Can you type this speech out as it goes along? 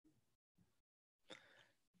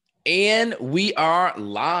And we are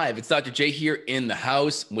live. It's Dr. J here in the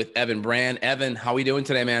house with Evan Brand. Evan, how are we doing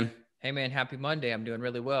today, man? Hey man, happy Monday. I'm doing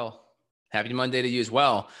really well. Happy Monday to you as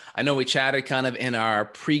well. I know we chatted kind of in our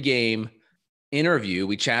pregame interview.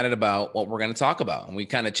 We chatted about what we're going to talk about, and we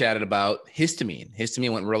kind of chatted about histamine.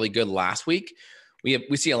 Histamine went really good last week.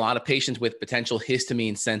 We see a lot of patients with potential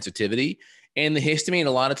histamine sensitivity, and the histamine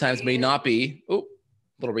a lot of times may not be,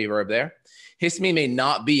 little reverb there. Histamine may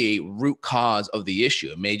not be a root cause of the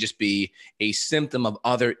issue. It may just be a symptom of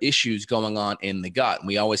other issues going on in the gut. And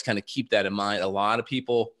we always kind of keep that in mind. A lot of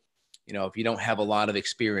people, if you don't have a lot of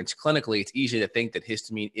experience clinically, it's easy to think that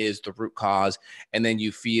histamine is the root cause. And then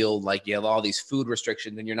you feel like you have all these food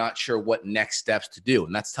restrictions and you're not sure what next steps to do.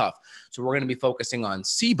 And that's tough. So we're going to be focusing on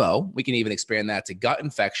SIBO. We can even expand that to gut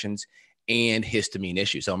infections and histamine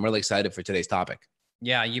issues. So I'm really excited for today's topic.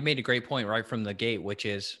 Yeah, you made a great point right from the gate, which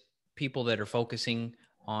is people that are focusing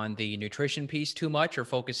on the nutrition piece too much or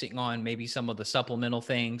focusing on maybe some of the supplemental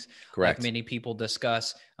things. Correct. Like many people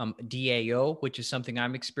discuss DAO, which is something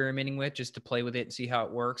I'm experimenting with just to play with it and see how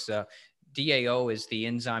it works. DAO is the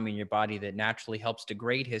enzyme in your body that naturally helps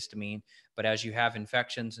degrade histamine. But as you have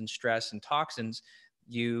infections and stress and toxins,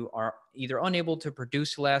 you are either unable to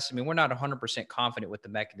produce less. I mean, we're not 100% confident with the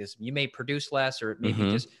mechanism. You may produce less or it may be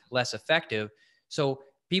just less effective. So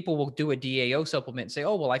people will do a DAO supplement and say,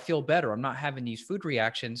 oh, well, I feel better. I'm not having these food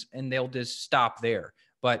reactions. And they'll just stop there.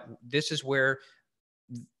 But this is where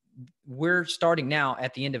we're starting now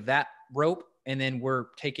at the end of that rope. And then we're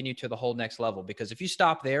taking you to the whole next level, because if you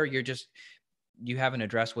stop there, you haven't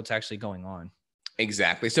addressed what's actually going on.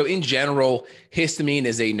 Exactly. So in general, histamine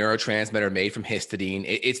is a neurotransmitter made from histidine.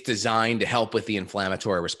 It's designed to help with the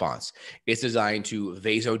inflammatory response. It's designed to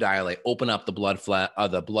vasodilate, open up the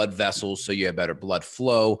blood vessels so you have better blood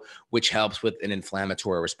flow, which helps with an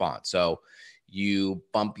inflammatory response. So you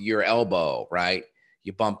bump your elbow, right?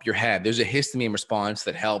 You bump your head. There's a histamine response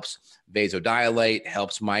that helps vasodilate,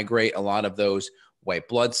 helps migrate a lot of those white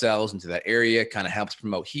blood cells into that area, kind of helps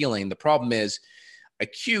promote healing. The problem is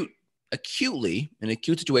acutely, in an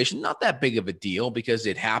acute situation, not that big of a deal because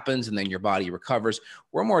it happens and then your body recovers.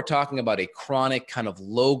 We're more talking about a chronic kind of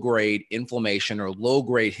low-grade inflammation or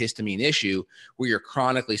low-grade histamine issue where you're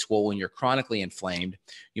chronically swollen, you're chronically inflamed.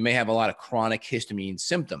 You may have a lot of chronic histamine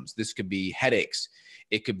symptoms. This could be headaches.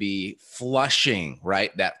 It could be flushing,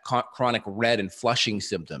 right? That chronic red and flushing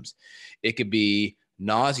symptoms. It could be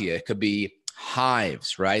nausea. It could be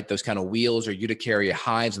hives, right? Those kind of wheals or urticaria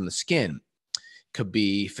hives in the skin. Could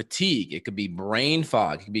be fatigue. It could be brain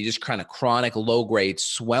fog. It could be just kind of chronic low-grade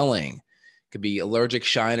swelling. It could be allergic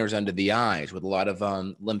shiners under the eyes with a lot of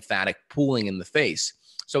lymphatic pooling in the face.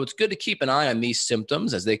 So it's good to keep an eye on these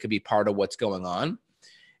symptoms as they could be part of what's going on.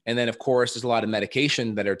 And then, of course, there's a lot of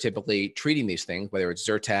medication that are typically treating these things, whether it's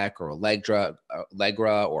Zyrtec or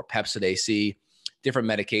Allegra or Pepcid AC, different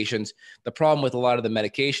medications. The problem with a lot of the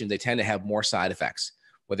medications, they tend to have more side effects,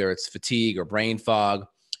 whether it's fatigue or brain fog.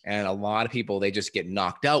 And a lot of people, they just get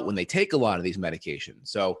knocked out when they take a lot of these medications.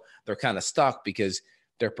 So they're kind of stuck because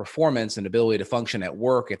their performance and ability to function at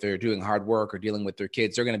work, if they're doing hard work or dealing with their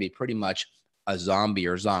kids, they're going to be pretty much a zombie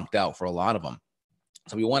or zonked out for a lot of them.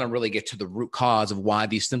 So we want to really get to the root cause of why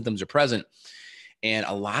these symptoms are present. And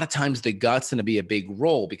a lot of times the gut's going to be a big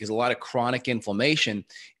role because a lot of chronic inflammation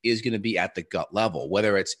is going to be at the gut level,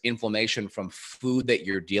 whether it's inflammation from food that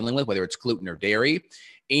you're dealing with, whether it's gluten or dairy,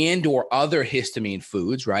 and or other histamine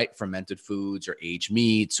foods, right? Fermented foods or aged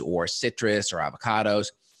meats or citrus or avocados,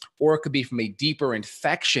 or it could be from a deeper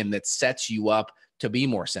infection that sets you up to be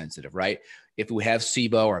more sensitive, right? If we have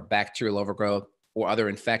SIBO or bacterial overgrowth or other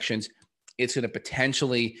infections, it's going to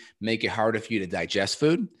potentially make it harder for you to digest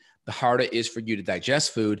food. The harder it is for you to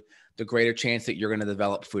digest food, the greater chance that you're going to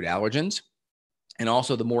develop food allergens. And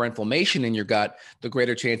also the more inflammation in your gut, the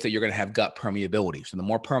greater chance that you're going to have gut permeability. So the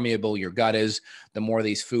more permeable your gut is, the more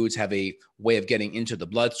these foods have a way of getting into the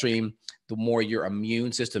bloodstream, the more your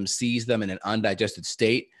immune system sees them in an undigested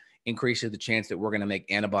state, increases the chance that we're going to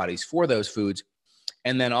make antibodies for those foods.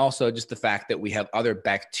 And then also just the fact that we have other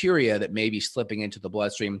bacteria that may be slipping into the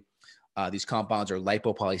bloodstream. These compounds are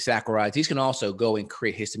lipopolysaccharides. These can also go and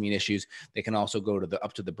create histamine issues. They can also go to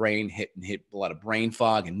up to the brain, hit a lot of brain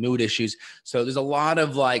fog and mood issues. So there's a lot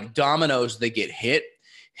of like dominoes that get hit.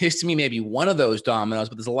 Histamine may be one of those dominoes,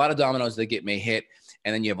 but there's a lot of dominoes that may hit.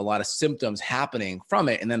 And then you have a lot of symptoms happening from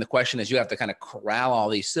it. And then the question is, you have to kind of corral all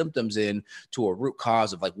these symptoms in to a root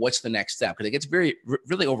cause of like, what's the next step? Because it gets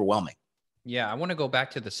really overwhelming. Yeah, I want to go back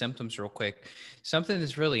to the symptoms real quick. Something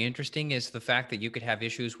that's really interesting is the fact that you could have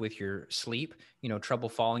issues with your sleep, trouble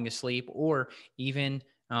falling asleep, or even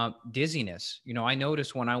Dizziness. I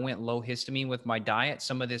noticed when I went low histamine with my diet,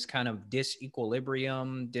 some of this kind of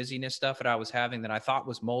disequilibrium, dizziness stuff that I was having that I thought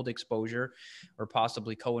was mold exposure or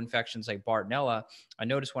possibly co-infections like Bartonella. I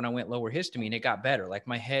noticed when I went lower histamine, it got better. Like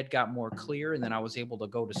my head got more clear and then I was able to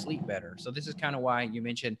go to sleep better. So this is kind of why you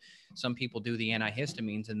mentioned some people do the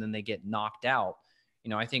antihistamines and then they get knocked out.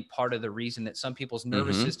 I think part of the reason that some people's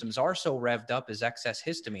nervous Mm-hmm. systems are so revved up is excess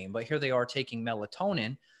histamine, but here they are taking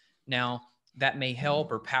melatonin. Now, that may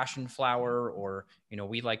help, or passion flower, or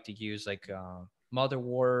we like to use like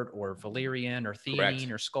motherwort or valerian or Correct.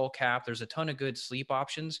 theanine or skullcap. There's a ton of good sleep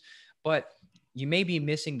options, but you may be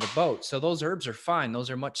missing the boat. So those herbs are fine. Those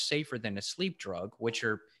are much safer than a sleep drug, which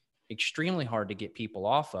are extremely hard to get people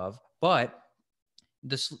off of. But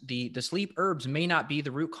the sleep herbs may not be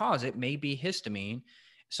the root cause. It may be histamine.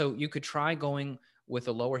 So you could try going with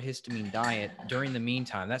a lower histamine diet during the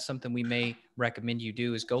meantime. That's something we may recommend you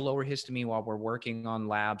do, is go lower histamine while we're working on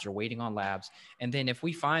labs or waiting on labs. And then if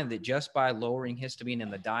we find that just by lowering histamine in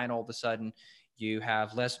the diet, all of a sudden you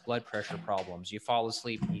have less blood pressure problems, you fall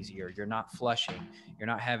asleep easier, you're not flushing, you're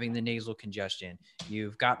not having the nasal congestion,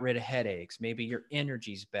 you've got rid of headaches, maybe your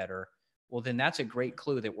energy's better, well, then that's a great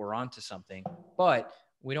clue that we're onto something. But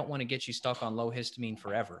we don't want to get you stuck on low histamine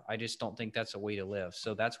forever. I just don't think that's a way to live.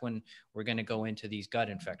 So that's when we're going to go into these gut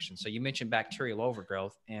infections. So you mentioned bacterial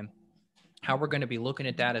overgrowth, and how we're going to be looking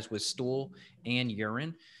at that is with stool and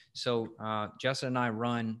urine. So Justin and I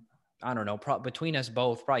run, I don't know, between us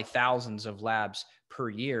both, probably thousands of labs per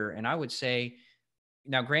year. And I would say,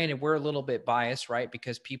 now, granted, we're a little bit biased, right?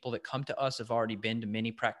 Because people that come to us have already been to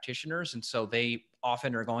many practitioners. And so they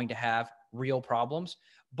often are going to have real problems.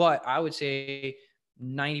 But I would say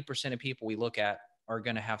 90% of people we look at are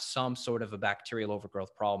going to have some sort of a bacterial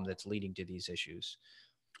overgrowth problem that's leading to these issues.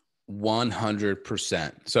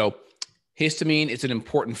 100%. So histamine is an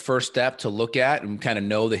important first step to look at and kind of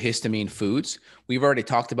know the histamine foods. We've already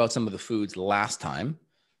talked about some of the foods last time.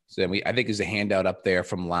 So I think there's a handout up there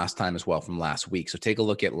from last time as well, from last week. So take a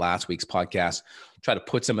look at last week's podcast. Try to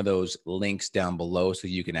put some of those links down below so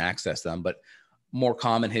you can access them. But more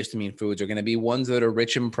common histamine foods are going to be ones that are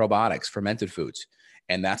rich in probiotics, fermented foods.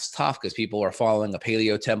 And that's tough because people are following a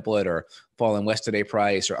paleo template or following West Today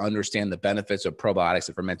Price or understand the benefits of probiotics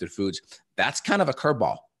and fermented foods. That's kind of a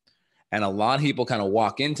curveball. And a lot of people kind of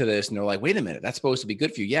walk into this and they're like, wait a minute, that's supposed to be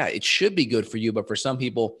good for you. Yeah, it should be good for you. But for some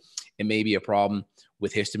people, it may be a problem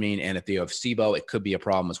with histamine. And if they have SIBO, it could be a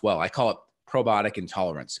problem as well. I call it probiotic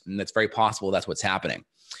intolerance. And that's very possible that's what's happening.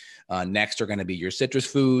 Next are going to be your citrus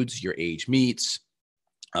foods, your aged meats.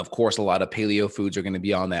 Of course, a lot of paleo foods are going to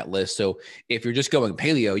be on that list. So if you're just going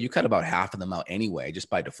paleo, you cut about half of them out anyway, just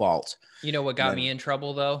by default. You know what got me in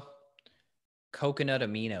trouble though? Coconut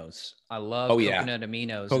aminos. I love coconut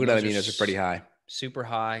aminos. Coconut aminos are pretty high. Super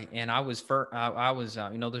high. And I was,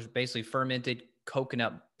 there's basically fermented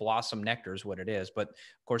coconut blossom nectar is what it is. But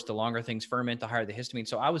of course, the longer things ferment, the higher the histamine.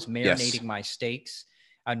 So I was marinating my steaks.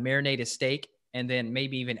 I'd marinate a steak and then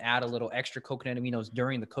maybe even add a little extra coconut aminos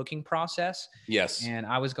during the cooking process. Yes. And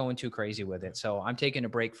I was going too crazy with it. So I'm taking a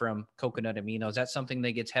break from coconut aminos. That's something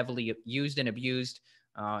that gets heavily used and abused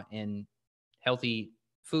in healthy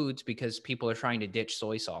foods because people are trying to ditch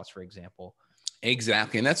soy sauce, for example.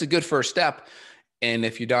 Exactly. And that's a good first step. And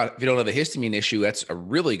if you don't have a histamine issue, that's a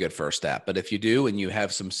really good first step. But if you do, and you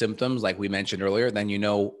have some symptoms like we mentioned earlier, then you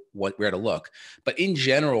know where to look. But in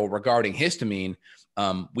general, regarding histamine,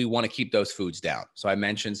 we want to keep those foods down. So I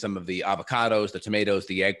mentioned some of the avocados, the tomatoes,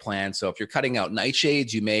 the eggplants. So if you're cutting out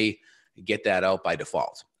nightshades, you may get that out by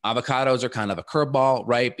default. Avocados are kind of a curveball,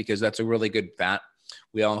 right? Because that's a really good fat.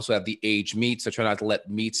 We also have the aged meats. So try not to let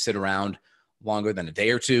meats sit around longer than a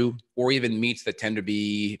day or two, or even meats that tend to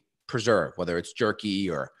be preserved, whether it's jerky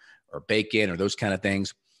or bacon or those kind of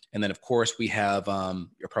things. And then, of course, we have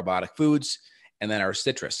your probiotic foods and then our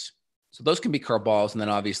citrus. So those can be curveballs. And then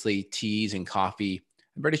obviously teas and coffee.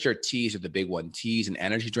 I'm pretty sure teas are the big one. Teas and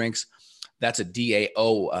energy drinks. That's a DAO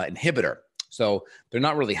inhibitor. So they're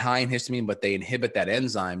not really high in histamine, but they inhibit that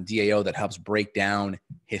enzyme DAO that helps break down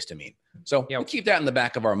histamine. So we'll keep that in the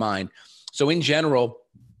back of our mind. So in general,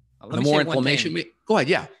 the more inflammation. Go ahead.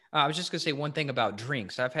 Yeah. I was just going to say one thing about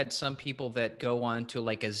drinks. I've had some people that go on to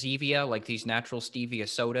like a Zevia, like these natural stevia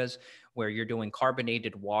sodas, where you're doing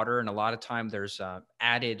carbonated water. And a lot of time there's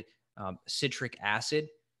added citric acid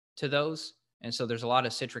to those. And so there's a lot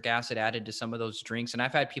of citric acid added to some of those drinks. And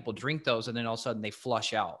I've had people drink those and then all of a sudden they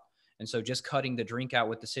flush out. And so just cutting the drink out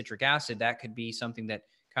with the citric acid, that could be something that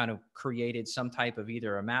kind of created some type of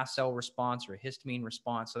either a mast cell response or a histamine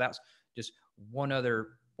response. So that's just one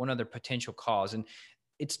other potential cause. And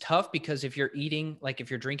it's tough because if you're eating, like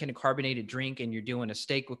if you're drinking a carbonated drink and you're doing a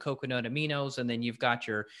steak with coconut aminos, and then you've got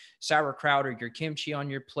your sauerkraut or your kimchi on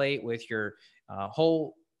your plate with your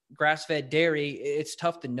whole grass-fed dairy, it's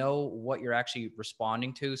tough to know what you're actually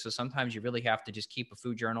responding to. So sometimes you really have to just keep a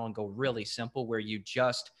food journal and go really simple, where you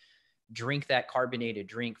just drink that carbonated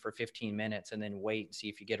drink for 15 minutes and then wait and see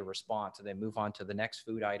if you get a response, and then move on to the next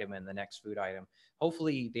food item and the next food item.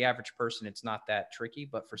 Hopefully the average person, it's not that tricky,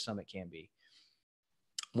 but for some it can be.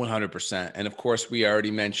 100%. And of course, we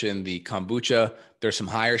already mentioned the kombucha. There's some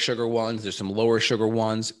higher sugar ones. There's some lower sugar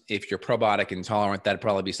ones. If you're probiotic intolerant, that'd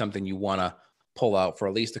probably be something you want to pull out for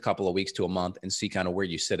at least a couple of weeks to a month and see kind of where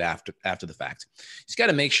you sit after the fact. You just got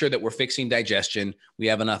to make sure that we're fixing digestion. We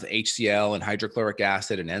have enough HCl and hydrochloric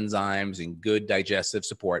acid and enzymes and good digestive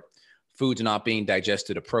support. Foods not being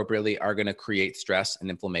digested appropriately are going to create stress and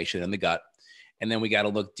inflammation in the gut. And then we got to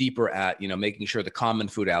look deeper at, making sure the common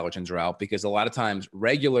food allergens are out, because a lot of times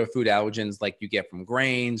regular food allergens like you get from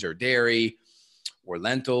grains or dairy or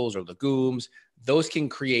lentils or legumes, those can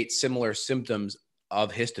create similar symptoms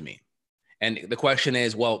of histamine. And the question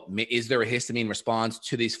is, well, is there a histamine response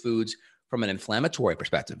to these foods from an inflammatory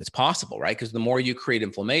perspective? It's possible, right? Because the more you create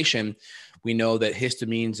inflammation, we know that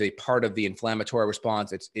histamine is a part of the inflammatory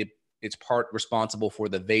response. It's part responsible for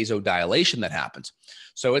the vasodilation that happens.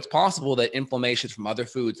 So it's possible that inflammation from other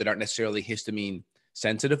foods that aren't necessarily histamine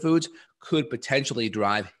sensitive foods could potentially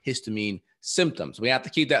drive histamine symptoms. We have to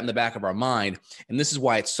keep that in the back of our mind. And this is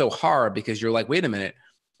why it's so hard, because you're like, wait a minute,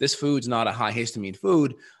 this food's not a high histamine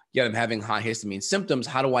food, yet I'm having high histamine symptoms.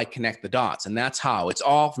 How do I connect the dots? And that's how. It's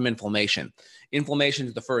all from inflammation. Inflammation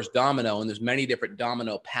is the first domino, and there's many different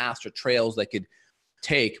domino paths or trails that could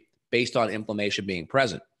take based on inflammation being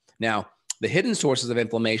present. Now, the hidden sources of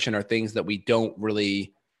inflammation are things that we don't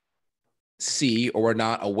really see or we're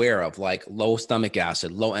not aware of, like low stomach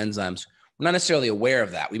acid, low enzymes. We're not necessarily aware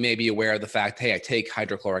of that. We may be aware of the fact, hey, I take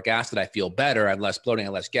hydrochloric acid, I feel better, I have less bloating, I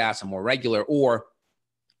have less gas, I'm more regular, or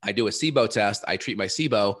I do a SIBO test, I treat my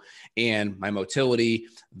SIBO, and my motility,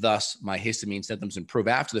 thus my histamine symptoms improve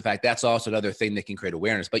after the fact. That's also another thing that can create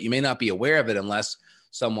awareness, but you may not be aware of it unless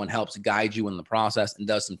someone helps guide you in the process and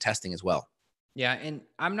does some testing as well. Yeah. And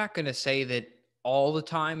I'm not going to say that all the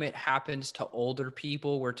time it happens to older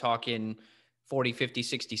people. We're talking 40, 50,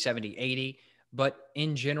 60, 70, 80. But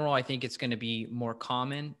in general, I think it's going to be more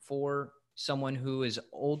common for someone who is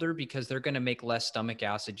older, because they're going to make less stomach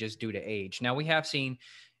acid just due to age. Now, we have seen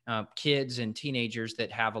kids and teenagers that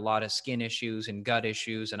have a lot of skin issues and gut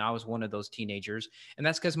issues. And I was one of those teenagers. And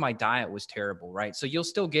that's because my diet was terrible, right? So you'll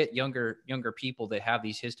still get younger people that have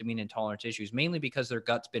these histamine intolerance issues, mainly because their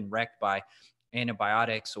gut's been wrecked by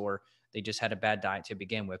antibiotics, or they just had a bad diet to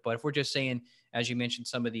begin with. But if we're just saying, as you mentioned,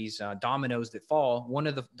 some of these dominoes that fall, one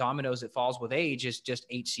of the dominoes that falls with age is just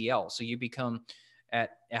HCl. So you become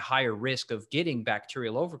at a higher risk of getting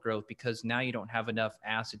bacterial overgrowth, because now you don't have enough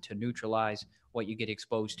acid to neutralize what you get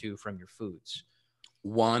exposed to from your foods.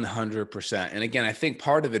 100%. And again, I think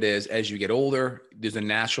part of it is, as you get older, there's a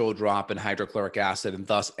natural drop in hydrochloric acid and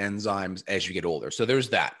thus enzymes as you get older. So there's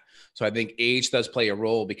that. So I think age does play a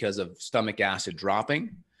role because of stomach acid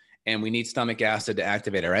dropping. And we need stomach acid to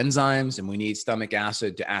activate our enzymes, and we need stomach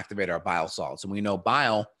acid to activate our bile salts. And we know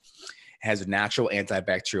bile has natural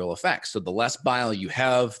antibacterial effects. So the less bile you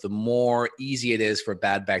have, the more easy it is for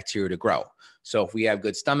bad bacteria to grow. So if we have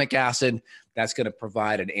good stomach acid, that's going to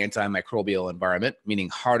provide an antimicrobial environment, meaning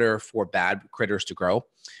harder for bad critters to grow.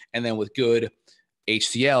 And then with good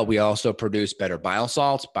HCl, we also produce better bile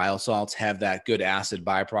salts. Bile salts have that good acid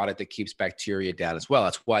byproduct that keeps bacteria down as well.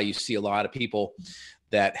 That's why you see a lot of people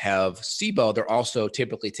that have SIBO. They're also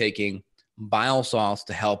typically taking bile salts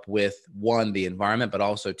to help with, one, the environment, but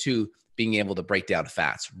also two, being able to break down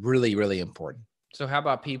fats. Really, really important. So how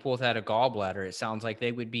about people without a gallbladder? It sounds like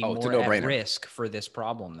they would be more at risk for this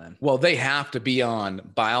problem then. Well, they have to be on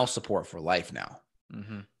bile support for life now,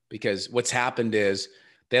 because what's happened is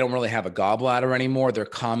they don't really have a gallbladder anymore. Their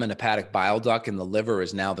common hepatic bile duct in the liver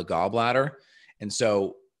is now the gallbladder. And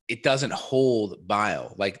so it doesn't hold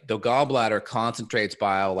bile. Like the gallbladder concentrates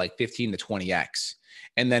bile like 15 to 20x.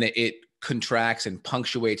 And then it contracts and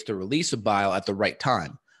punctuates the release of bile at the right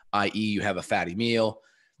time, i.e. you have a fatty meal,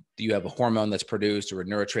 you have a hormone that's produced, or a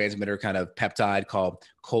neurotransmitter kind of peptide called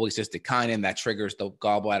cholecystokinin that triggers the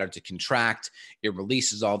gallbladder to contract. It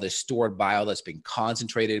releases all this stored bile that's been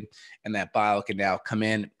concentrated, and that bile can now come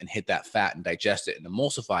in and hit that fat and digest it and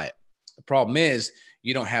emulsify it. The problem is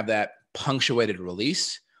you don't have that punctuated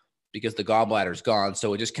release because the gallbladder is gone.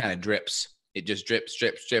 So it just kind of drips. It just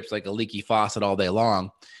drips like a leaky faucet all day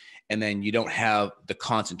long. and then you don't have the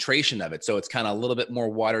concentration of it. So it's kind of a little bit more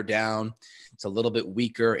watered down. It's a little bit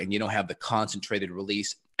weaker, and you don't have the concentrated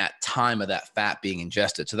release at time of that fat being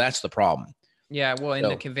ingested. So that's the problem. Yeah, well, and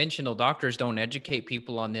the So conventional doctors don't educate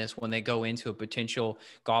people on this when they go into a potential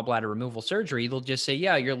gallbladder removal surgery. They'll just say,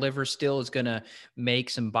 yeah, your liver still is going to make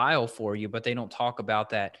some bile for you, but they don't talk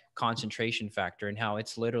about that concentration factor and how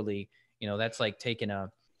it's literally, that's like taking a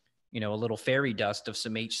little fairy dust of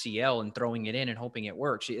some HCl and throwing it in and hoping it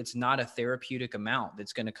works. It's not a therapeutic amount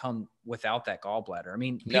that's going to come without that gallbladder. I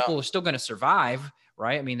mean, no. people are still going to survive,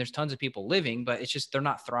 right? I mean, there's tons of people living, but it's just they're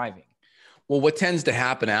not thriving. Well, what tends to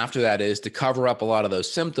happen after that is to cover up a lot of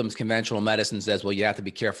those symptoms, conventional medicine says, well, you have to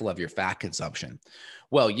be careful of your fat consumption.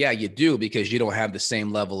 Well, yeah, you do, because you don't have the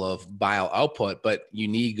same level of bile output, but you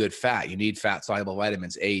need good fat. You need fat soluble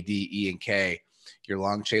vitamins A, D, E, and K. Your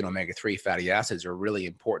long chain omega-3 fatty acids are really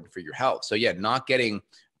important for your health. So yeah, not getting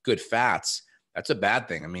good fats, that's a bad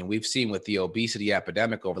thing. I mean, we've seen with the obesity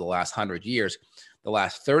epidemic over the last 100 years, the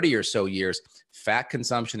last 30 or so years, fat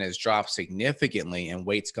consumption has dropped significantly and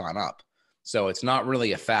weight's gone up. So it's not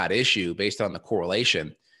really a fat issue based on the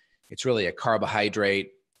correlation. It's really a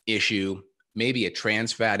carbohydrate issue, maybe a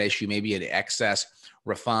trans fat issue, maybe an excess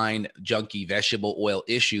refined junky vegetable oil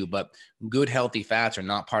issue, but good healthy fats are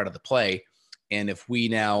not part of the play. And if we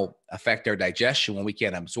now affect our digestion when we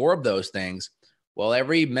can't absorb those things, well,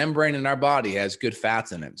 every membrane in our body has good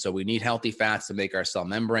fats in it. So we need healthy fats to make our cell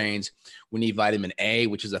membranes. We need vitamin A,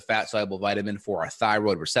 which is a fat soluble vitamin for our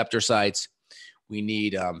thyroid receptor sites. We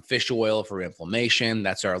need fish oil for inflammation.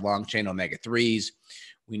 That's our long chain omega-3s.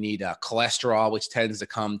 We need cholesterol, which tends to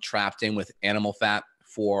come trapped in with animal fat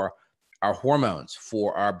for our hormones,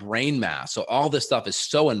 for our brain mass. So all this stuff is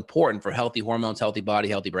so important for healthy hormones, healthy body,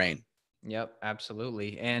 healthy brain. Yep,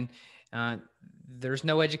 absolutely. And there's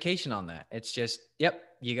no education on that. It's just, yep,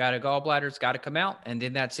 you got a gallbladder, it's got to come out, and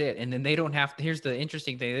then that's it. And then they don't have to, here's the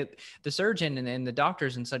interesting thing, the surgeon and the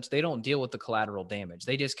doctors and such, they don't deal with the collateral damage.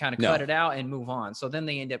 They just kind of cut it out and move on. So then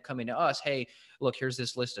they end up coming to us, hey, look, here's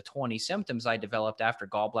this list of 20 symptoms I developed after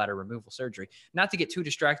gallbladder removal surgery. Not to get too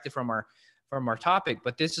distracted from our topic,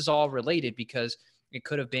 but this is all related because it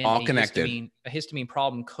could have been all connected. A histamine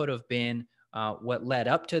problem could have been what led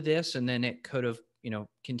up to this, and then it could have,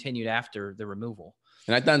 continued after the removal.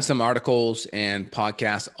 And I've done some articles and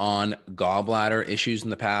podcasts on gallbladder issues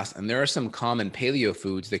in the past, and there are some common paleo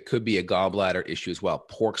foods that could be a gallbladder issue as well.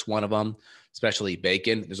 Pork's one of them, especially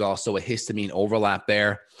bacon. There's also a histamine overlap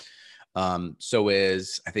there. So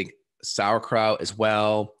is, I think, sauerkraut as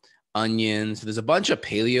well, onions. There's a bunch of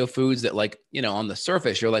paleo foods that, like, on the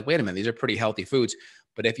surface, you're like, wait a minute, these are pretty healthy foods.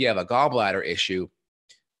 But if you have a gallbladder issue,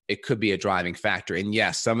 it could be a driving factor. And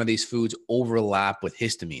yes, some of these foods overlap with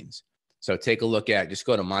histamines. So take a look just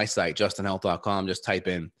go to my site, justinhealth.com, just type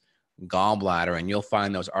in gallbladder, and you'll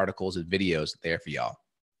find those articles and videos there for y'all.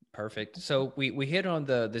 Perfect. So we hit on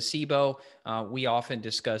the SIBO. We often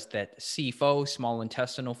discuss that SIFO, small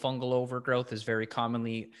intestinal fungal overgrowth, is very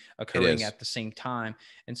commonly occurring at the same time.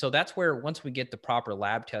 And so that's where, once we get the proper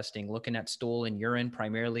lab testing, looking at stool and urine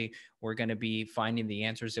primarily, we're going to be finding the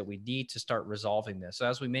answers that we need to start resolving this. So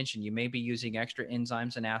as we mentioned, you may be using extra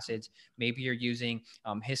enzymes and acids. Maybe you're using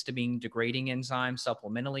histamine degrading enzymes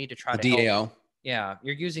supplementally to try to DAO. help. Yeah,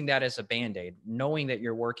 you're using that as a Band-Aid, knowing that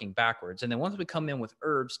you're working backwards. And then once we come in with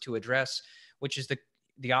herbs to address, which is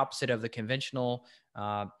the opposite of the conventional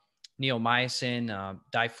neomycin,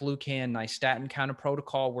 diflucan, nystatin kind of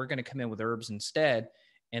protocol, we're going to come in with herbs instead,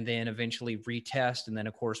 and then eventually retest, and then,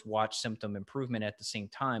 of course, watch symptom improvement at the same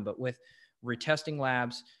time. But with retesting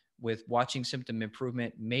labs, with watching symptom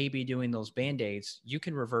improvement, maybe doing those Band-Aids, you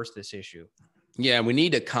can reverse this issue. Yeah, we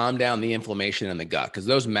need to calm down the inflammation in the gut, because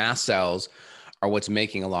those mast cells are what's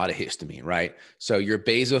making a lot of histamine, right? So your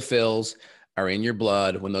basophils are in your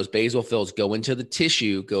blood. When those basophils go into the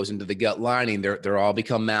tissue, goes into the gut lining, they're all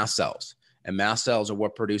become mast cells. And mast cells are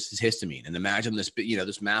what produces histamine. And imagine this,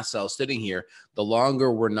 this mast cell sitting here. The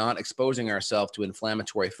longer we're not exposing ourselves to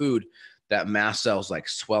inflammatory food, that mast cell's like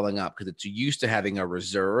swelling up because it's used to having a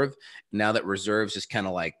reserve. Now that reserve's just kind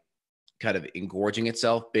of engorging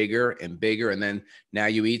itself bigger and bigger. And then now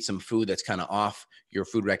you eat some food that's kind of off your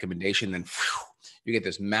food recommendation, and you get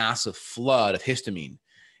this massive flood of histamine,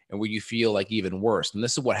 and where you feel like even worse. And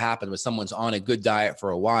this is what happens when someone's on a good diet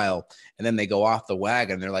for a while, and then they go off the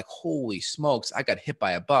wagon. They're like, holy smokes, I got hit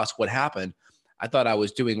by a bus. What happened? I thought I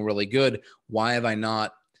was doing really good. Why have I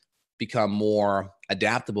not become more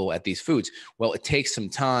adaptable at these foods? Well, it takes some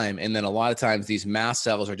time. And then a lot of times these mast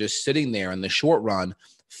cells are just sitting there in the short run,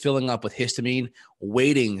 filling up with histamine,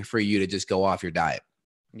 waiting for you to just go off your diet.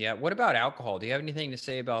 Yeah. What about alcohol? Do you have anything to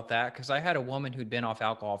say about that? Because I had a woman who'd been off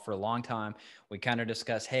alcohol for a long time. We kind of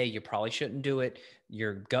discussed, hey, you probably shouldn't do it.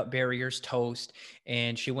 Your gut barrier's toast.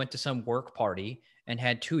 And she went to some work party and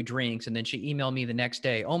had 2 drinks. And then she emailed me the next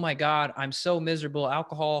day. Oh my God, I'm so miserable.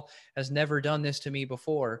 Alcohol has never done this to me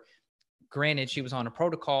before. Granted, she was on a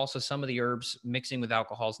protocol, so some of the herbs mixing with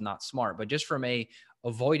alcohol is not smart. But just from a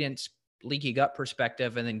avoidance leaky gut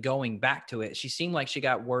perspective and then going back to it, she seemed like she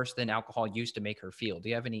got worse than alcohol used to make her feel. Do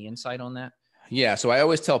you have any insight on that? Yeah. So I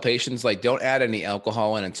always tell patients, like, don't add any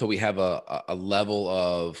alcohol in until we have a level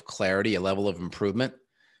of clarity, a level of improvement.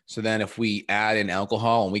 So then if we add in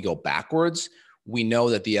alcohol and we go backwards, we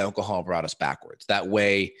know that the alcohol brought us backwards. That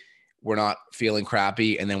way we're not feeling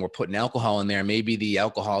crappy. And then we're putting alcohol in there. Maybe the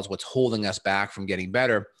alcohol is what's holding us back from getting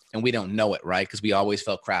better. And we don't know it, right? Because we always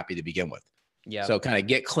felt crappy to begin with. Yeah. So kind of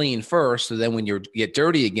get clean first. So then when you get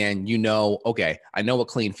dirty again, you know, okay, I know what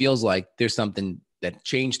clean feels like. There's something that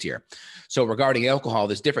changed here. So regarding alcohol,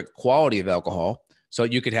 there's different quality of alcohol. So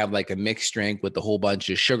you could have like a mixed drink with a whole bunch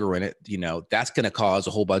of sugar in it. You know, that's going to cause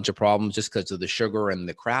a whole bunch of problems just because of the sugar and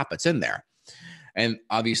the crap that's in there. And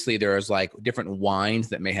obviously there's like different wines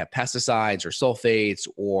that may have pesticides or sulfates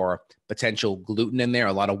or potential gluten in there.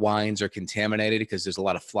 A lot of wines are contaminated because there's a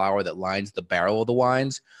lot of flour that lines the barrel of the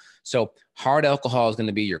wines. So hard alcohol is going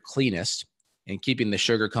to be your cleanest, and keeping the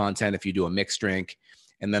sugar content if you do a mixed drink.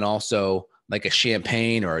 And then also like a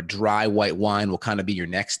champagne or a dry white wine will kind of be your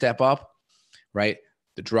next step up, right?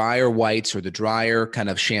 The drier whites or the drier kind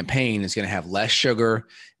of champagne is going to have less sugar.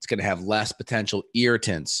 It's going to have less potential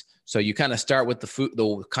irritants. So you kind of start with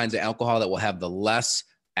the kinds of alcohol that will have the less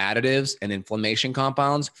additives and inflammation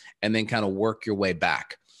compounds, and then kind of work your way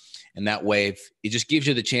back. And that way, it just gives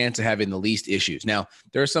you the chance of having the least issues. Now,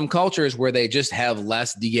 there are some cultures where they just have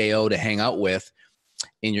less DAO to hang out with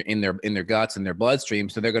in their guts and their bloodstream,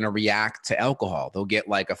 so they're going to react to alcohol. They'll get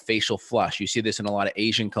like a facial flush. You see this in a lot of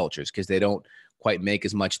Asian cultures because they don't quite make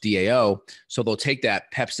as much DAO. So they'll take that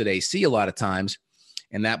Pepsid AC a lot of times,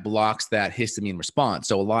 and that blocks that histamine response.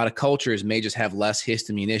 So a lot of cultures may just have less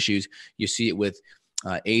histamine issues. You see it with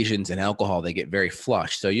Asians and alcohol. They get very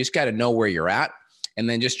flushed. So you just got to know where you're at, and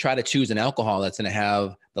then just try to choose an alcohol that's going to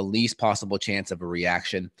have the least possible chance of a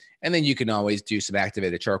reaction. And then you can always do some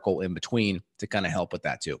activated charcoal in between to kind of help with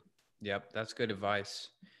that too. Yep. That's good advice.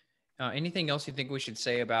 Anything else you think we should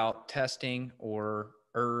say about testing or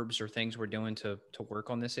herbs or things we're doing to work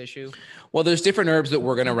on this issue? Well, there's different herbs that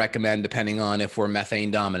we're going to recommend depending on if we're methane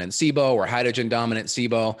dominant SIBO or hydrogen dominant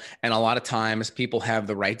SIBO. And a lot of times people have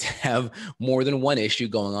the right to have more than one issue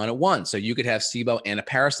going on at once. So you could have SIBO and a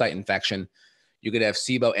parasite infection. You could have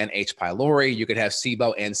SIBO and H. pylori. You could have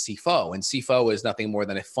SIBO and CFO. And CFO is nothing more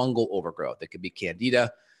than a fungal overgrowth. It could be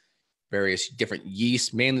candida, various different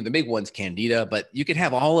yeasts, mainly the big one's candida, but you could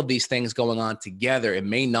have all of these things going on together. It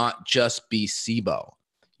may not just be SIBO.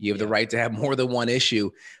 You have the right to have more than one issue.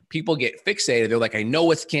 People get fixated. They're like, I know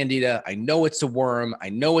it's candida. I know it's a worm. I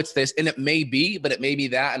know it's this. And it may be, but it may be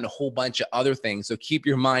that and a whole bunch of other things. So keep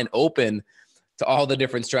your mind open to all the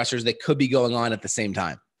different stressors that could be going on at the same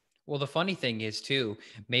time. Well, the funny thing is too,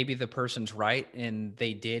 maybe the person's right and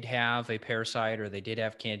they did have a parasite or they did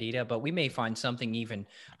have candida, but we may find something even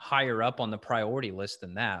higher up on the priority list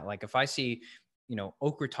than that. Like if I see,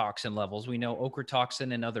 ochratoxin levels, we know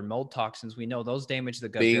ochratoxin and other mold toxins, we know those damage the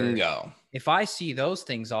gut barrier. Bingo. If I see those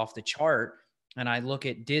things off the chart and I look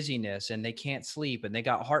at dizziness and they can't sleep and they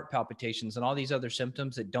got heart palpitations and all these other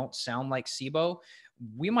symptoms that don't sound like SIBO,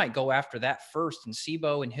 we might go after that first, and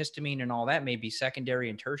SIBO and histamine and all that may be secondary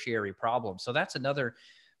and tertiary problems. So that's another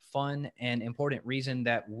fun and important reason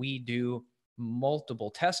that we do multiple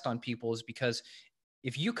tests on people, is because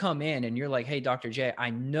if you come in and you're like, hey, Dr. J, I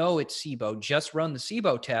know it's SIBO, just run the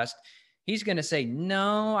SIBO test. He's going to say,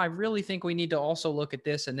 no, I really think we need to also look at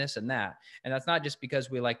this and this and that. And that's not just because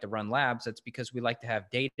we like to run labs. That's because we like to have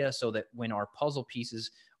data so that when our puzzle pieces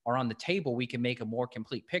are on the table, we can make a more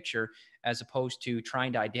complete picture, as opposed to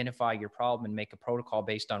trying to identify your problem and make a protocol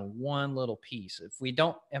based on one little piece. If we're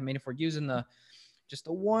using just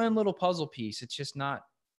the one little puzzle piece, it's just not,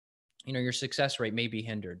 your success rate may be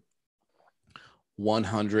hindered.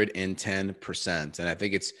 110%. And I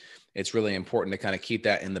think it's really important to kind of keep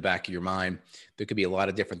that in the back of your mind. There could be a lot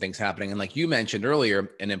of different things happening. And like you mentioned earlier,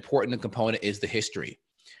 an important component is the history.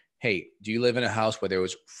 Hey, do you live in a house where there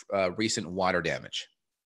was recent water damage?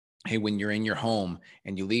 Hey, when you're in your home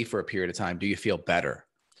and you leave for a period of time, do you feel better?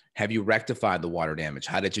 Have you rectified the water damage?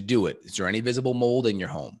 How did you do it? Is there any visible mold in your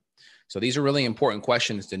home? So these are really important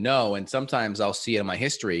questions to know. And sometimes I'll see in my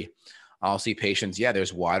history, I'll see patients,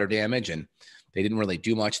 there's water damage and they didn't really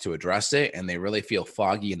do much to address it. And they really feel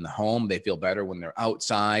foggy in the home. They feel better when they're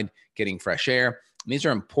outside getting fresh air. And these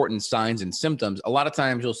are important signs and symptoms. A lot of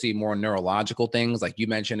times you'll see more neurological things like you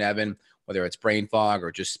mentioned, Evan, whether it's brain fog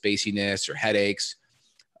or just spaciness or headaches.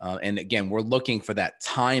 And again, we're looking for that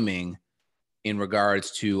timing in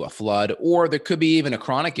regards to a flood, or there could be even a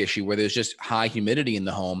chronic issue where there's just high humidity in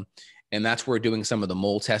the home. And that's where doing some of the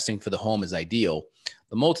mold testing for the home is ideal.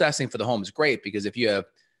 The mold testing for the home is great because if you have,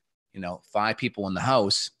 5 people in the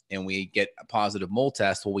house and we get a positive mold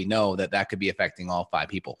test, well, we know that that could be affecting all 5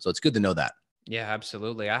 people. So it's good to know that. Yeah,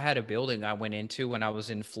 absolutely. I had a building I went into when I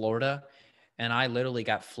was in Florida, and I literally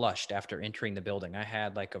got flushed after entering the building. I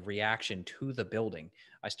had like a reaction to the building.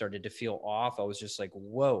 I started to feel off. I was just like,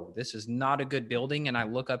 whoa, this is not a good building. And I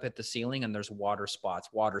look up at the ceiling and there's water spots,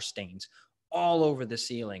 water stains all over the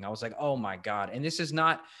ceiling. I was like, oh my God. And this is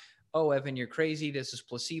not, oh, Evan, you're crazy. This is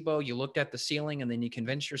placebo. You looked at the ceiling and then you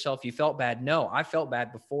convinced yourself you felt bad. No, I felt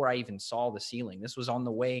bad before I even saw the ceiling. This was on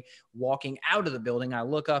the way walking out of the building. I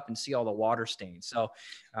look up and see all the water stains. So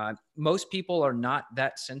most people are not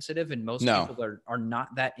that sensitive, and most No. people are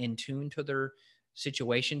not that in tune to their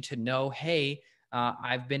situation to know, hey,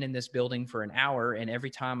 I've been in this building for an hour, and every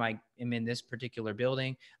time I am in this particular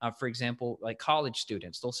building, for example, like college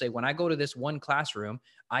students, they'll say, when I go to this one classroom,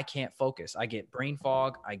 I can't focus. I get brain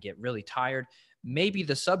fog. I get really tired. Maybe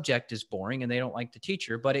the subject is boring and they don't like the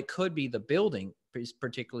teacher, but it could be the building is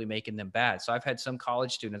particularly making them bad. So I've had some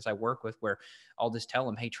college students I work with where I'll just tell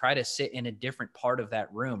them, hey, try to sit in a different part of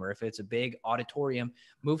that room. Or if it's a big auditorium,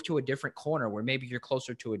 move to a different corner where maybe you're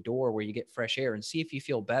closer to a door where you get fresh air, and see if you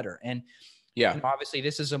feel better. And Yeah. obviously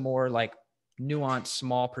this is a more like nuanced,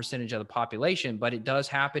 small percentage of the population, but it does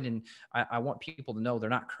happen. And I want people to know they're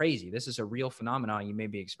not crazy. This is a real phenomenon you may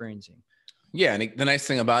be experiencing. Yeah. And the nice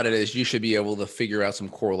thing about it is you should be able to figure out some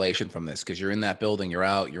correlation from this because you're in that building, you're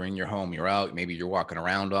out, you're in your home, you're out, maybe you're walking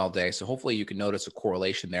around all day. So hopefully you can notice a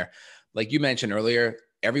correlation there. Like you mentioned earlier,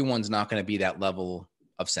 everyone's not going to be that level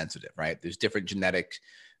of sensitive, right? There's different genetic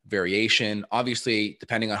variation. Obviously,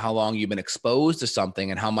 depending on how long you've been exposed to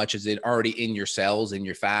something and how much is it already in your cells, in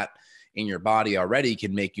your fat, in your body already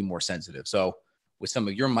can make you more sensitive. So with some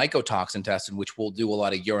of your mycotoxin testing, which we'll do a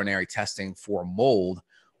lot of urinary testing for mold,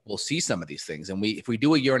 we'll see some of these things. And if we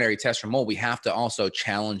do a urinary test for mold, we have to also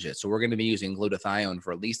challenge it. So we're going to be using glutathione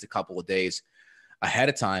for at least a couple of days ahead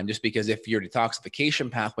of time, just because if your detoxification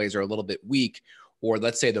pathways are a little bit weak, or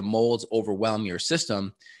let's say the molds overwhelm your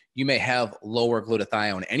system, you may have lower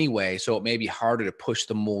glutathione anyway. So it may be harder to push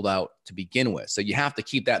the mold out to begin with. So you have to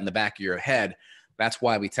keep that in the back of your head. That's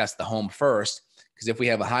why we test the home first. Because if we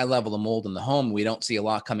have a high level of mold in the home, we don't see a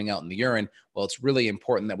lot coming out in the urine. Well, it's really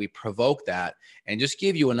important that we provoke that and just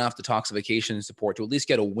give you enough detoxification support to at least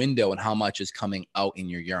get a window on how much is coming out in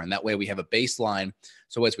your urine. That way we have a baseline.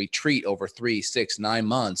 So as we treat over 3, 6, 9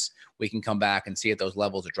 months, we can come back and see if those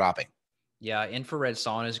levels are dropping. Yeah, infrared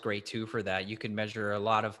sauna is great too for that. You can measure a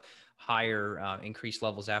lot of higher increased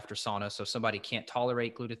levels after sauna. So if somebody can't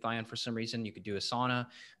tolerate glutathione for some reason, you could do a sauna,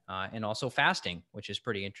 and also fasting, which is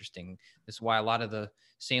pretty interesting. This is why a lot of the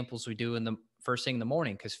samples we do in the first thing in the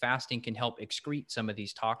morning, because fasting can help excrete some of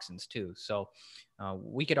these toxins too. So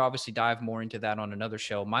we could obviously dive more into that on another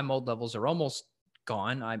show. My mold levels are almost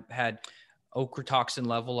gone. I had ochratoxin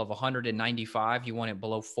level of 195. You want it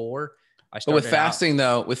below 4. But with fasting,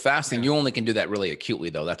 Yeah. you only can do that really acutely,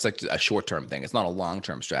 though. That's like a short-term thing. It's not a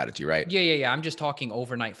long-term strategy, right? Yeah. I'm just talking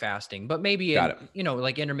overnight fasting, but maybe Got in, it.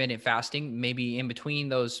 like intermittent fasting, maybe in between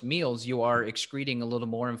those meals, you are excreting a little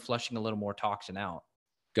more and flushing a little more toxin out.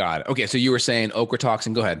 Got it. Okay, so you were saying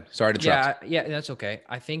ochratoxin. Go ahead. Sorry to interrupt. Yeah, that's okay.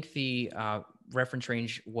 I think the reference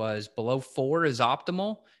range was below 4 is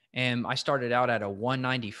optimal. And I started out at a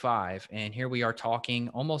 195. And here we are talking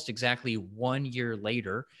almost exactly 1 year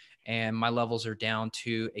later. And my levels are down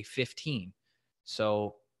to a 15.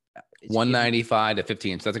 So it's giving, 195 to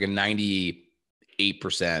 15. So that's like a 98%,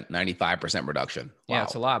 95% reduction. yeah,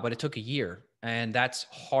 it's Wow. a lot, but it took a year. And that's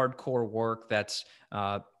hardcore work. That's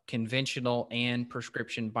conventional and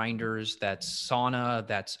prescription binders. That's sauna.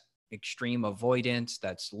 That's extreme avoidance.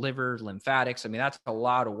 That's liver, lymphatics. I mean, that's a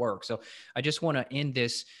lot of work. So I just want to end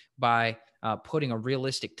this by putting a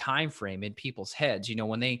realistic time frame in people's heads.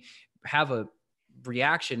 When they have a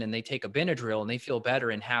reaction and they take a Benadryl and they feel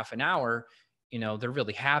better in half an hour, they're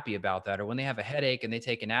really happy about that. Or when they have a headache and they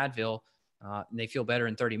take an Advil and they feel better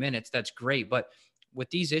in 30 minutes, that's great. But with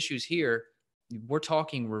these issues here, we're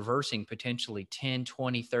talking reversing potentially 10,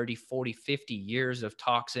 20, 30, 40, 50 years of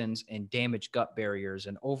toxins and damaged gut barriers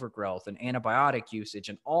and overgrowth and antibiotic usage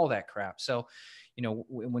and all that crap. So,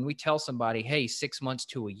 when we tell somebody, hey, 6 months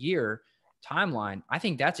to a year timeline, I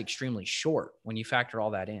think that's extremely short when you factor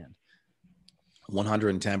all that in.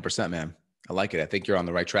 110%, man. I like it. I think you're on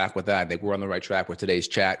the right track with that. I think we're on the right track with today's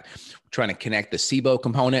chat. We're trying to connect the SIBO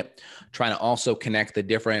component, trying to also connect the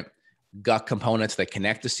different gut components that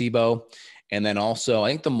connect to SIBO. And then also, I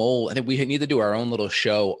think the mold, I think we need to do our own little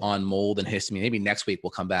show on mold and histamine. Maybe next week we'll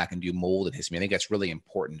come back and do mold and histamine. I think that's really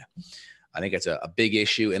important. I think it's a big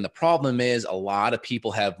issue. And the problem is a lot of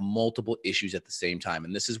people have multiple issues at the same time.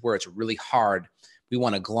 And this is where it's really hard. We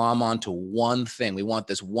want to glom onto one thing. We want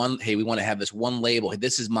this one, hey, we want to have this one label. Hey,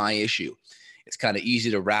 this is my issue. It's kind of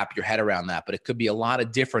easy to wrap your head around that, but it could be a lot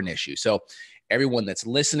of different issues. So everyone that's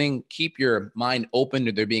listening, keep your mind open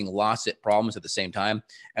to there being lots of problems at the same time.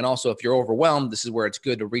 And also, if you're overwhelmed, this is where it's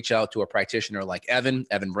good to reach out to a practitioner like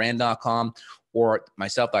evanbrand.com, or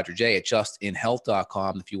myself, Dr. J, at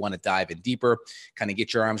justinhealth.com. If you want to dive in deeper, kind of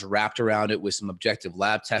get your arms wrapped around it with some objective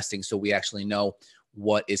lab testing so we actually know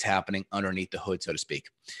what is happening underneath the hood, so to speak.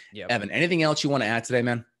 Yep. Evan, anything else you want to add today,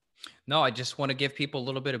 man? No, I just want to give people a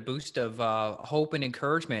little bit of boost of hope and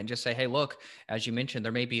encouragement and just say, hey, look, as you mentioned,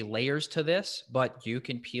 there may be layers to this, but you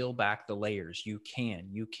can peel back the layers. You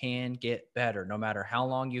can get better. No matter how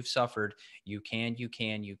long you've suffered, you can.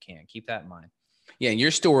 Keep that in mind. Yeah, and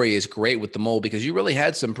your story is great with the mold because you really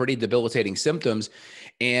had some pretty debilitating symptoms,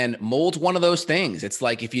 and mold's one of those things. It's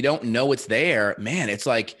like, if you don't know it's there, man, it's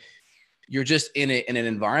like you're just in an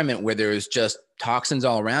environment where there's just toxins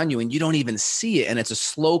all around you and you don't even see it. And it's a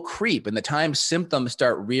slow creep. And the time symptoms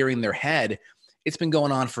start rearing their head, it's been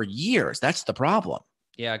going on for years. That's the problem.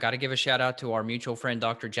 Yeah, I got to give a shout out to our mutual friend,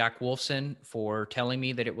 Dr. Jack Wolfson, for telling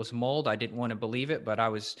me that it was mold. I didn't want to believe it, but I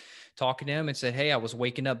was talking to him and said, hey, I was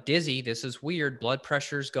waking up dizzy. This is weird. Blood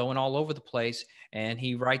pressure's going all over the place. And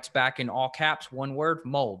he writes back in all caps, one word,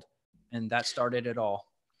 mold. And that started it all.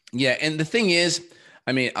 Yeah. And the thing is,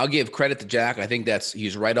 I mean, I'll give credit to Jack. I think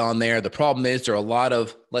he's right on there. The problem is there are a lot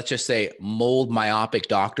of, let's just say, mold myopic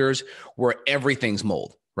doctors where everything's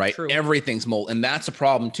mold, right? True. Everything's mold. And that's a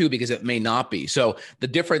problem too, because it may not be. So the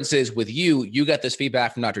difference is with you got this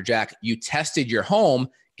feedback from Dr. Jack. You tested your home.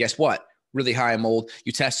 Guess what? Really high in mold.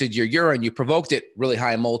 You tested your urine, you provoked it, really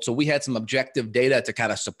high in mold. So we had some objective data to kind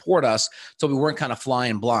of support us. So we weren't kind of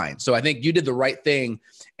flying blind. So I think you did the right thing.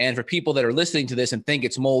 And for people that are listening to this and think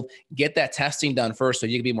it's mold, get that testing done first so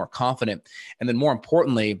you can be more confident. And then more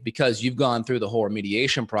importantly, because you've gone through the whole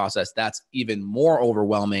remediation process, that's even more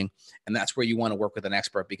overwhelming. And that's where you want to work with an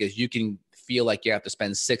expert, because you can feel like you have to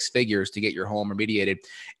spend 6 figures to get your home remediated.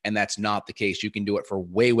 And that's not the case. You can do it for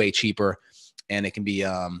way, way cheaper. And it can be,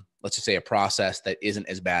 let's just say, a process that isn't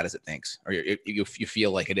as bad as it thinks, or you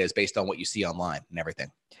feel like it is based on what you see online and everything.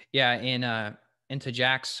 Yeah. And to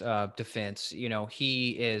Jack's defense,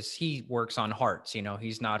 he works on hearts,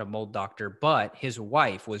 he's not a mold doctor, but his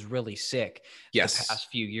wife was really sick the past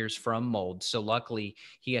few years from mold. So luckily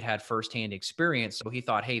he had firsthand experience. So he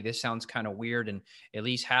thought, hey, this sounds kind of weird, and at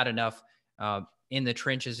least had enough in the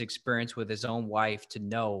trenches experience with his own wife to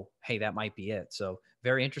know, hey, that might be it. So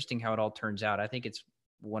very interesting how it all turns out. I think it's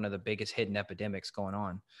one of the biggest hidden epidemics going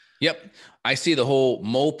on. Yep. I see the whole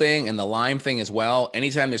mold thing and the Lyme thing as well.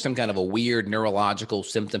 Anytime there's some kind of a weird neurological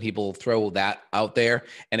symptom, people throw that out there,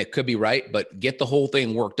 and it could be right, but get the whole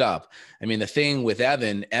thing worked up. I mean, the thing with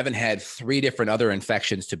Evan had 3 different other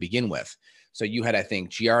infections to begin with. So you had, I think,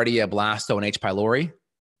 Giardia, Blasto, and H. pylori.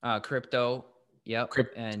 Crypto. Yep.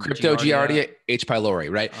 And Crypto, Giardia, H.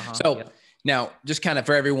 pylori, right? Now, just kind of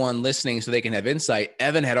for everyone listening so they can have insight,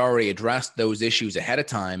 Evan had already addressed those issues ahead of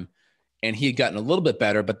time, and he had gotten a little bit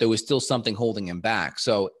better, but there was still something holding him back.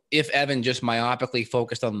 So if Evan just myopically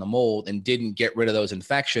focused on the mold and didn't get rid of those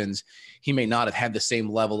infections, he may not have had the same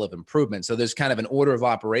level of improvement. So there's kind of an order of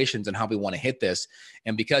operations on how we want to hit this.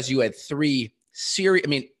 And because you had 3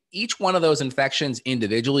 serious, each one of those infections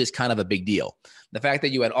individually is kind of a big deal. The fact that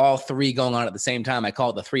you had all 3 going on at the same time, I call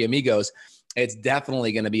it the 3 amigos. It's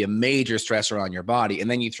definitely going to be a major stressor on your body.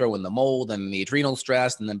 And then you throw in the mold and the adrenal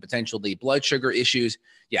stress and then potentially blood sugar issues.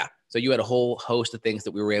 Yeah. So you had a whole host of things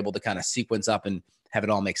that we were able to kind of sequence up and have it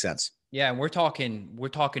all make sense. Yeah. And we're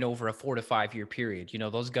talking over a 4 to 5 year period.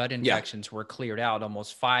 Those gut infections were cleared out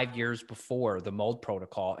almost 5 years before the mold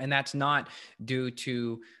protocol. And that's not due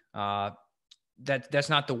to, that's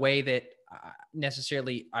not the way that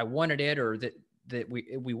necessarily I wanted it, or that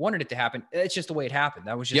we wanted it to happen. It's just the way it happened.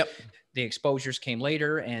 That was just the exposures came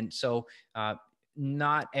later. And so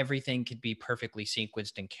not everything could be perfectly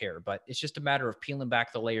sequenced in care, but it's just a matter of peeling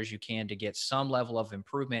back the layers you can to get some level of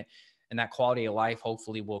improvement. And that quality of life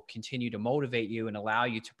hopefully will continue to motivate you and allow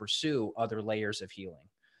you to pursue other layers of healing.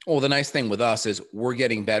 Well, the nice thing with us is we're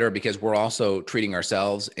getting better because we're also treating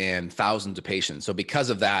ourselves and thousands of patients. So because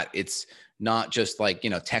of that, it's not just like,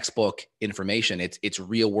 textbook information. It's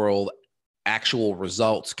real world actual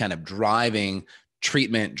results kind of driving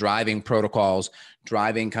treatment, driving protocols,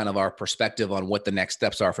 driving kind of our perspective on what the next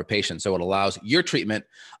steps are for patients. So it allows your treatment,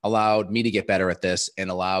 allowed me to get better at this, and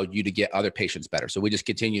allowed you to get other patients better. So we just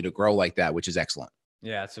continue to grow like that, which is excellent.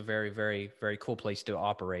 Yeah, it's a very, very, very cool place to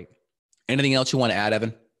operate. Anything else you want to add,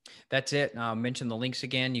 Evan? That's it. Mention the links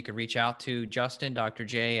again. You can reach out to Justin, Dr.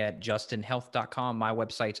 J at justinhealth.com. My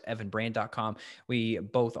website's evanbrand.com. We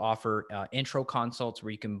both offer intro consults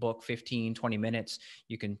where you can book 15, 20 minutes.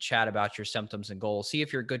 You can chat about your symptoms and goals. See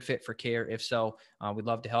if you're a good fit for care. If so, we'd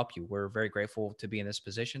love to help you. We're very grateful to be in this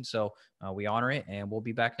position. So we honor it, and we'll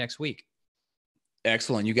be back next week.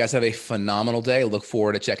 Excellent. You guys have a phenomenal day. Look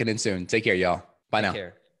forward to checking in soon. Take care, y'all. Bye now. Take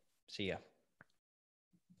care. See ya.